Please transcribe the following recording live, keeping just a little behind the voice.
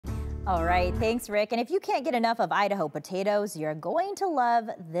All right, thanks, Rick. And if you can't get enough of Idaho potatoes, you're going to love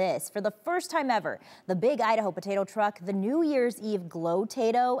this. For the first time ever, the Big Idaho Potato Truck, the New Year's Eve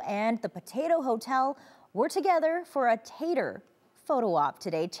Glowtato, and the Potato Hotel were together for a tater photo op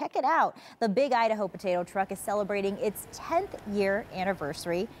today. Check it out. The Big Idaho Potato Truck is celebrating its 10th year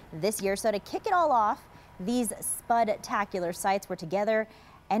anniversary this year. So to kick it all off, these spud-tacular sites were together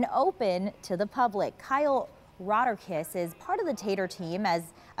and open to the public. Kyle Rotterkiss is part of the tater team as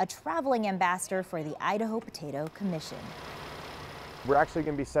a traveling ambassador for the Idaho Potato Commission. We're actually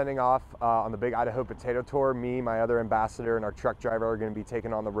going to be sending off on the Big Idaho Potato Tour. Me, my other ambassador, and our truck driver are going to be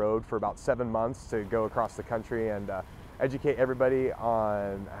taken on the road for about 7 months to go across the country and educate everybody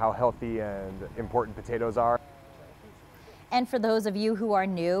on how healthy and important potatoes are. And for those of you who are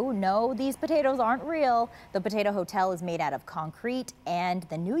new, no, these potatoes aren't real. The Potato Hotel is made out of concrete, and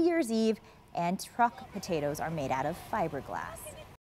the New Year's Eve and truck potatoes are made out of fiberglass.